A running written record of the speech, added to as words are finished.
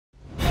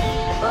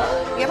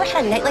You ever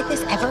had a night like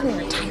this ever in your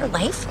entire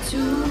life?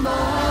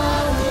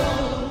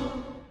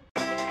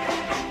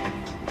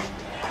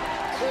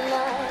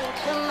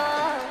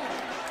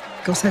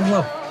 Go say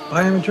hello.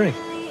 Buy him a drink.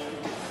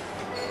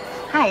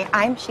 Hi,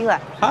 I'm Sheila.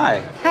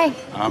 Hi. Hi.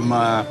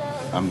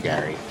 I'm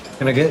Gary.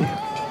 Can I get you?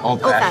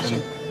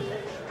 Old-fashioned.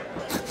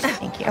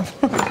 Thank you.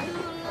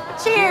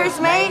 Cheers,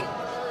 mate.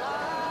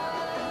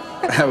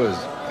 That was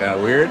kind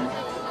of weird.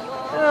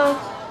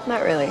 Oh,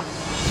 not really.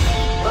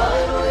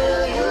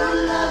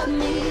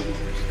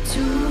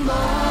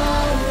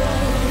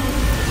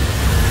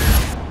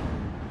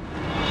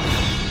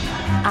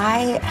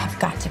 I have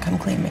got to come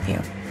clean with you.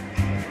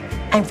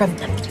 I'm from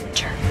the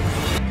future.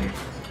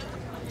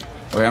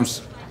 Okay, I'm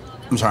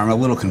sorry, I'm a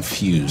little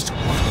confused.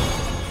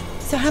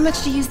 So how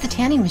much do you use the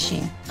tanning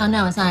machine? Oh,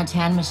 no, it's not a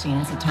tan machine.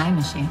 It's a time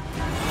machine.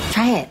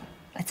 Try it.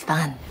 It's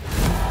fun.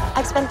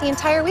 I've spent the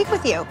entire week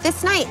with you.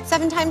 This night,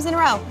 7 times in a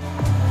row.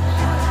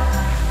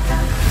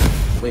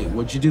 Wait,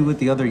 what'd you do with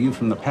the other you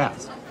from the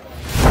past?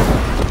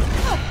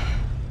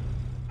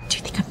 Do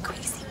you think I'm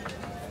crazy?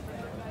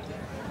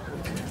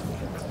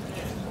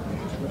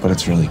 But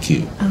it's really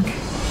cute. Okay.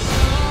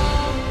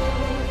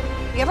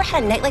 You ever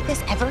had a night like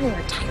this ever in your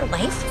entire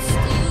life?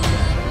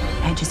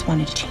 I just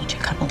wanted to change a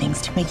couple things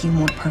to make you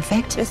more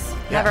perfect. This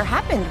never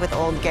happened with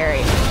old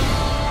Gary.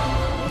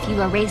 If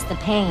you erase the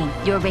pain,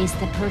 you erase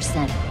the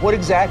person. What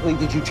exactly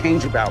did you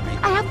change about me?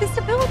 I have this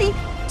ability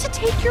to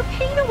take your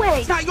pain away.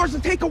 It's not yours to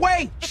take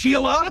away,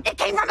 Sheila! It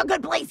came from a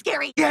good place,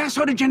 Gary. Yeah,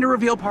 so did gender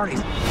reveal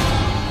parties.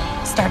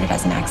 Started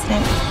as an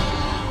accident,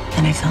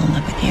 then I fell in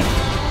love with you.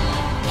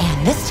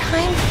 And this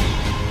time,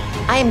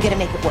 I am gonna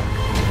make it work.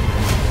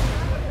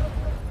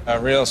 A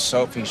real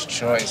Sophie's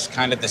choice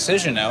kind of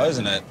decision now,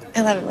 isn't it?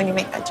 I love it when you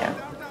make that joke.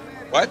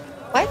 What?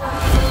 What?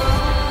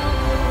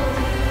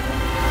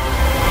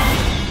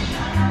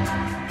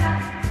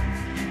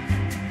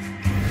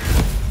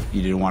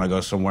 You didn't want to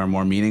go somewhere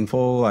more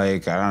meaningful,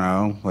 like, I don't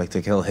know, like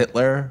to kill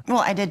Hitler? Well,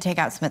 I did take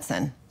out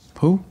Smithson.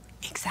 Who?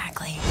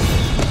 Exactly.